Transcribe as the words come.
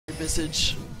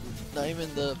visage. Not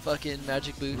even the fucking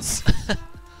magic boots.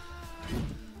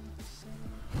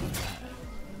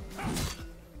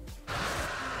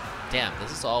 Damn,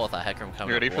 this is all with a Hecarim coming.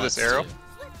 You ready for this arrow?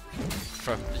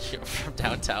 From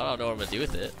downtown, I don't know what I'm gonna do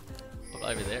with it. I'm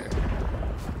not even there.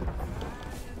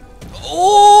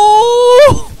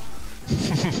 Oh!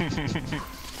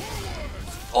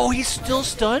 Oh, he's still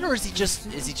stunned, or is he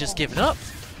just giving up?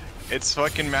 It's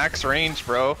fucking max range,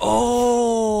 bro.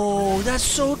 Oh, that's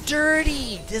so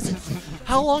dirty.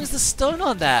 How long is the stun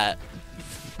on that?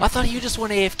 I thought he just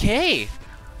went AFK.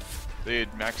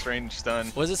 Dude, max range stun.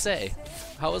 What does it say?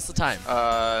 How was the time?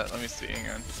 Let me see, hang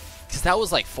on. Because that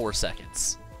was like 4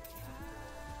 seconds.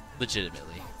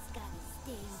 Legitimately.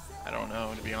 I don't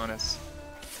know, to be honest.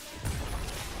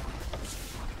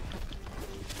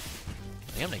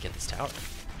 I think I'm gonna get this tower.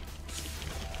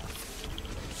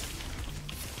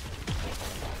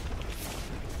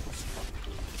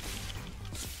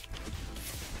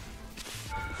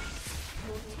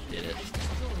 Did it.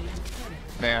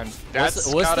 Man,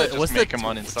 that's gotta just make him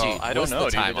uninstall. Dude, I don't know,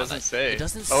 dude. It doesn't say.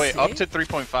 Oh wait, up to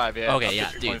 3.5, yeah. Okay,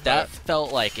 yeah, dude, 3.5. that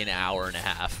felt like an hour and a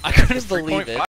half. I couldn't believe it.